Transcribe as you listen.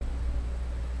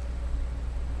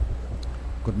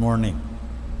Good morning.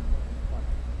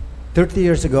 30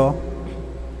 years ago,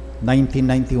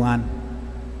 1991,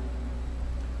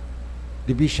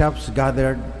 the bishops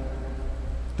gathered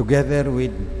together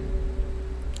with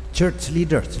church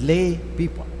leaders, lay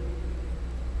people,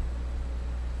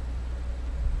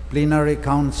 Plenary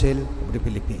Council of the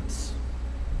Philippines.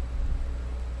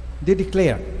 They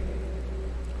declared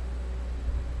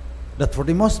that for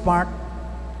the most part,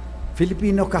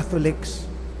 Filipino Catholics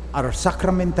are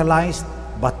sacramentalized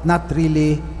but not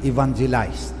really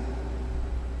evangelized.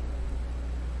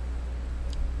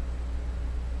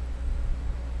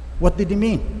 What did he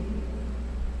mean?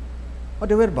 Oh,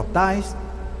 they were baptized,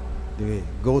 they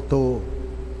go to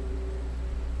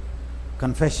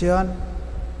confession,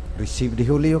 receive the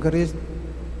Holy Eucharist.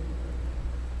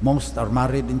 Most are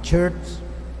married in church.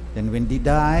 Then when they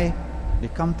die, they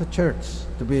come to church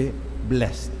to be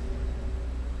blessed.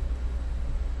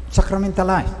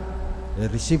 Sacramentalized. They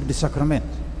receive the sacrament.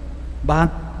 But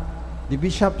the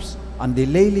bishops and the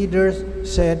lay leaders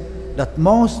said that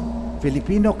most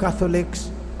Filipino Catholics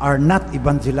are not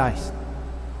evangelized.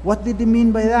 What did they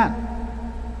mean by that?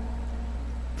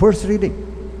 First reading.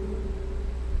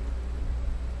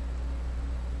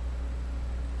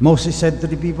 Moses said to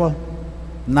the people,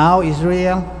 "Now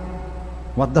Israel,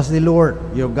 what does the Lord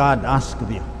your God ask of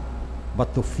you?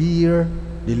 But to fear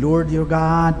the Lord your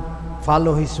God,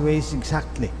 follow His ways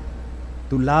exactly,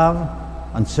 to love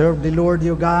and serve the Lord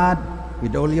your God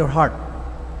with all your heart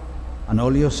and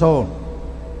all your soul,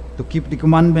 to keep the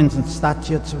commandments and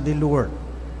statutes of the Lord,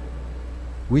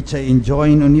 which I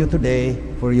enjoin on you today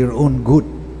for your own good."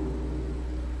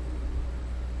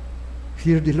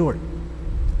 Fear the Lord.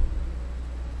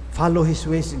 Follow His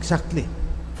ways exactly,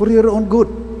 for your own good.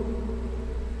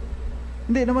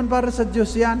 Hindi naman para sa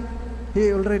Diyos yan.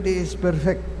 He already is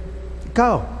perfect.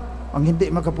 Ikaw, ang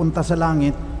hindi makapunta sa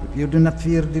langit, if you do not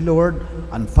fear the Lord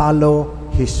and follow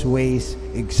His ways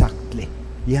exactly.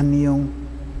 Yan yung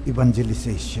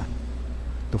evangelization.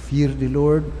 To fear the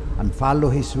Lord and follow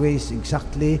His ways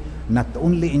exactly, not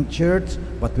only in church,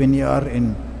 but when you are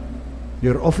in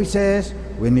your offices,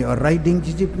 when you are riding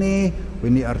jeepney,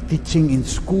 when you are teaching in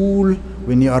school,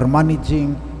 when you are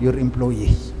managing your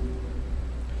employees.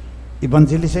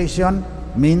 Evangelization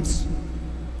means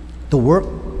to work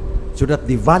so that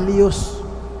the values,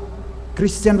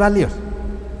 Christian values,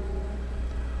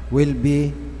 will be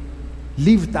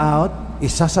lived out,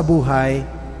 isasabuhay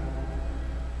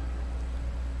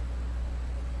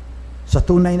sa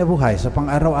tunay na buhay, sa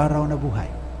pang-araw-araw na buhay.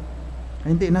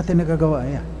 Ay, hindi natin nagagawa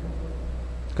yan.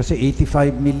 Kasi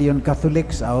 85 million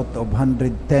Catholics out of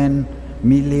 110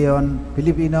 million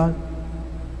Filipino.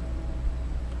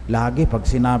 Lagi pag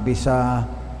sinabi sa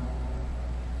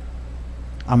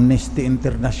Amnesty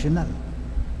International,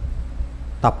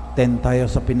 top 10 tayo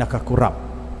sa pinakakurap.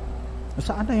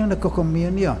 Saan na yung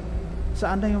nagko-communion?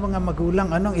 Saan na yung mga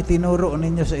magulang? Anong itinuro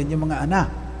ninyo sa inyong mga anak?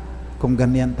 Kung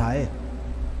ganyan tayo.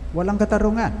 Walang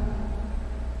katarungan.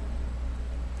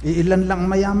 Iilan lang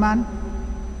mayaman.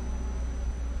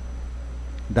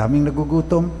 Daming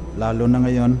nagugutom, lalo na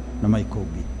ngayon na may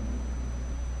COVID.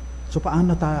 So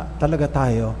paano talaga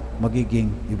tayo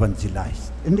magiging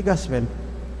evangelized? In the gospel,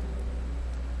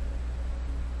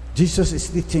 Jesus is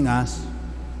teaching us,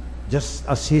 just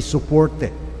as He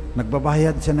supported,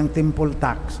 nagbabayad siya ng temple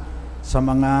tax sa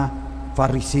mga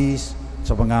Pharisees,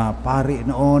 sa mga pari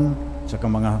noon, sa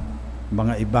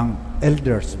mga ibang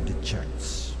elders of the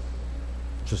church.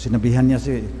 So sinabihan niya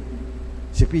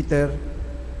si Peter,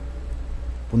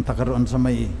 punta ka roon sa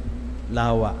may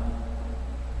lawa,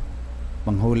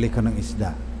 manghuli ka ng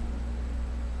isda.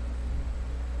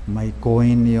 May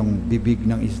coin yung bibig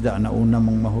ng isda na una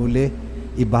mong mahuli,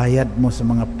 ibayad mo sa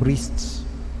mga priests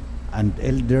and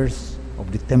elders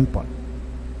of the temple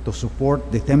to support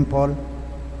the temple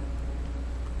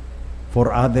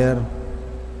for other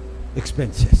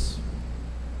expenses.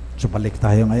 So balik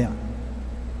tayo ngayon.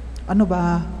 Ano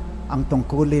ba ang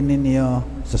tungkulin ninyo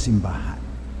sa simbahan?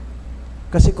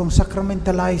 Kasi kung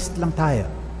sacramentalized lang tayo,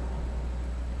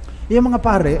 yung mga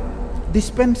pare,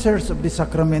 dispensers of the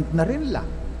sacrament na rin lang.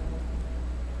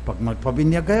 Pag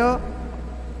magpabinyag kayo,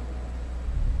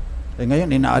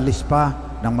 ngayon inaalis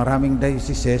pa ng maraming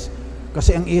dioceses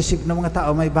kasi ang isip ng mga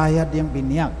tao may bayad yung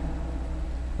binyag.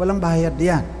 Walang bayad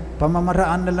yan.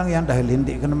 Pamamaraan na lang yan dahil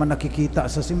hindi ka naman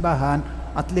nakikita sa simbahan.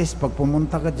 At least pag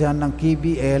pumunta ka dyan ng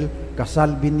KBL,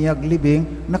 kasal, binyag,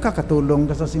 libing, nakakatulong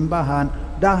ka sa simbahan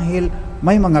dahil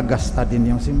may mga gasta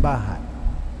din yung simbahan.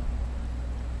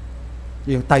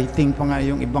 Yung tithing pa nga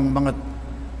yung ibang mga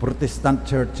Protestant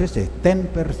churches,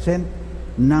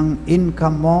 10% ng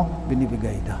income mo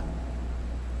binibigay daw.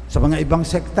 Sa mga ibang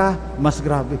sekta, mas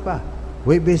grabe pa.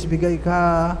 Huwebes bigay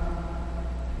ka,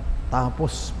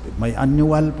 tapos may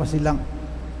annual pa silang.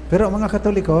 Pero ang mga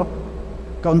Katoliko,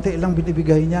 kaunti lang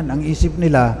binibigay niyan. Ang isip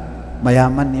nila,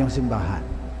 mayaman yung simbahan.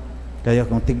 Kaya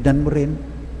kung tignan mo rin,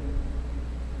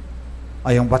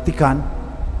 ay ang Vatican,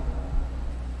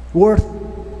 worth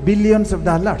billions of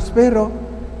dollars. Pero,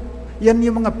 yan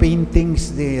yung mga paintings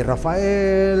ni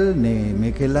Raphael, ni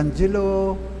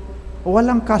Michelangelo,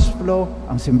 walang cash flow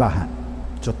ang simbahan.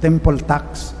 So, temple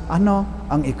tax, ano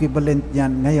ang equivalent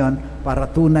niyan ngayon para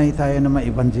tunay tayo na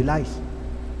ma-evangelize?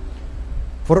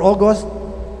 For August,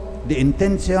 the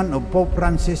intention of Pope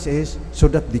Francis is so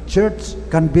that the church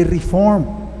can be reformed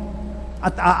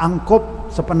at aangkop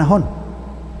sa panahon.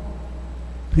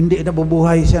 Hindi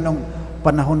nabubuhay siya noong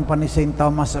panahon pa ni St.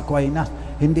 Thomas Aquinas.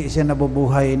 Hindi siya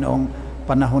nabubuhay noong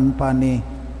panahon pa ni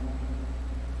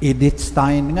Edith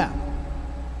Stein nga.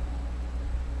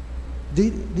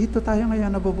 Dito tayo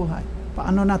ngayon nabubuhay.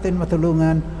 Paano natin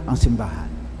matulungan ang simbahan?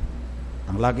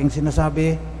 Ang laging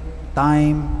sinasabi,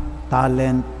 time,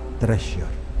 talent,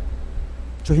 treasure.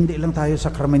 So hindi lang tayo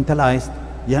sacramentalized,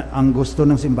 yan ang gusto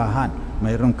ng simbahan.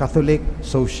 Mayroong Catholic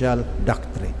social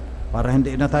doctrine. Para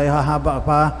hindi na tayo hahaba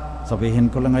pa,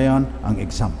 sabihin ko lang ngayon ang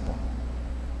example.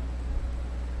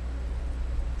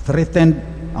 Threatened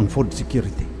ang food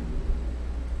security.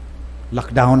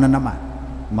 Lockdown na naman.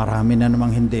 Marami na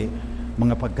namang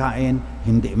mga pagkain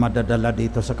hindi madadala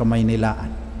dito sa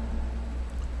Kamaynilaan.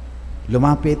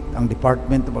 Lumapit ang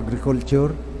Department of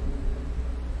Agriculture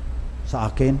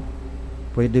sa akin,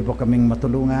 pwede ba kaming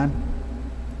matulungan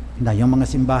na yung mga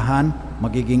simbahan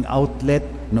magiging outlet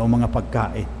ng mga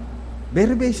pagkain.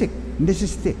 Very basic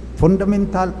necessity,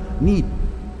 fundamental need.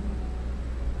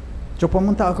 So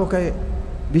pumunta ako kay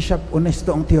Bishop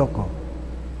Onesto Antioco.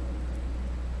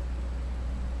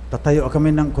 Tatayo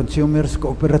kami ng consumers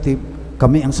cooperative.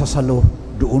 Kami ang sasalo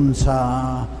doon sa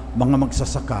mga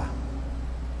magsasaka,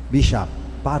 Bishop,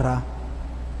 para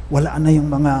wala na yung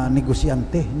mga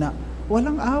negosyante na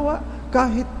walang awa.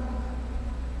 Kahit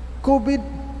COVID,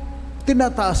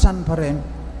 tinataasan pa rin.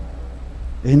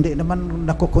 Hindi naman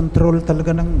nakokontrol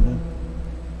talaga ng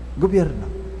gobyerno.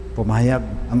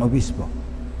 Pumayag ang obispo.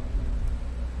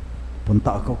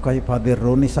 Punta ako kay Father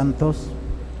Ronnie Santos.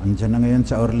 Andiyan na ngayon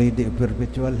sa Our Lady of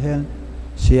Perpetual Health.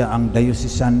 Siya ang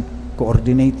diocesan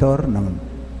coordinator ng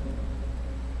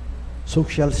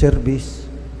Social Service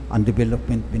and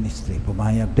Development Ministry.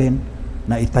 Pumayag din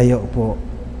na itayo po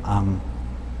ang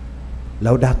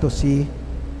Laudato Si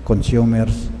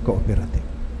Consumers Cooperative.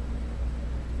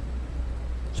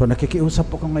 So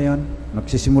nakikiusap po ko ngayon,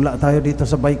 nagsisimula tayo dito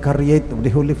sa Vicariate of the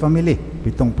Holy Family,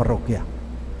 7 parokya.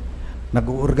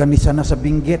 Nag-uorganisa na sa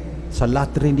Benguet, sa La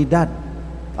Trinidad,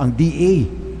 ang DA,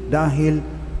 dahil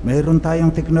mayroon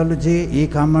tayong technology,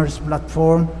 e-commerce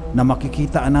platform na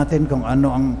makikita natin kung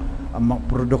ano ang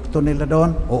produkto nila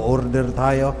doon. O-order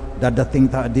tayo, dadating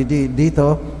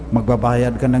dito,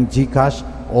 magbabayad ka ng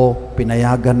GCash o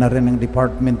pinayagan na rin ng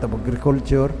Department of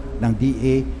Agriculture, ng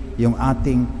DA, yung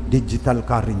ating digital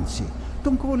currency.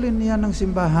 Tungkulin niya ng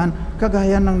simbahan,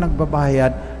 kagaya ng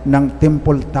nagbabayad ng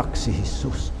temple tax si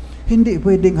Jesus. Hindi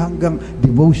pwedeng hanggang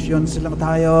devotions lang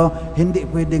tayo, hindi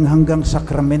pwedeng hanggang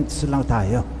sacraments lang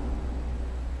tayo.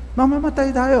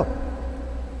 Mamamatay tayo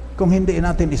kung hindi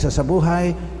natin isa sa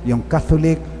buhay yung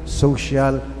Catholic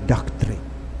social doctrine.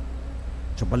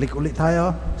 So balik ulit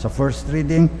tayo sa first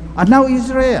reading. And now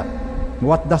Israel,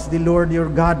 what does the Lord your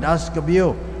God ask of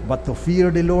you? But to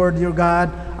fear the Lord your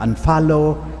God and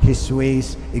follow His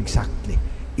ways exactly.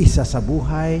 Isa sa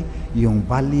buhay yung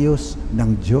values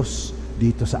ng Diyos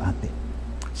dito sa atin.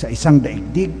 Sa isang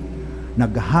daigdig,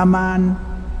 naghahaman,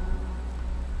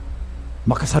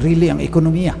 makasarili ang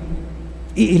ekonomiya.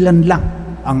 Iilan lang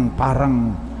ang parang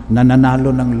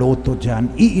nananalo ng loto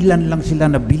dyan. Iilan lang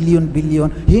sila na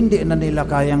bilyon-bilyon. Hindi na nila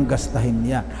kayang gastahin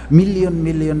yan.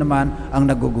 Milyon-milyon naman ang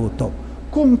nagugutom.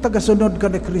 Kung tagasunod ka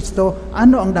ni Kristo,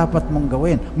 ano ang dapat mong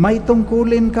gawin? May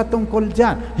tungkulin ka tungkol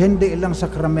dyan. Hindi lang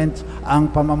sacraments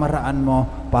ang pamamaraan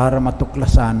mo para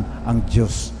matuklasan ang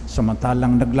Diyos.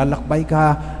 Samantalang naglalakbay ka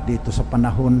dito sa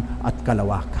panahon at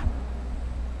kalawakan.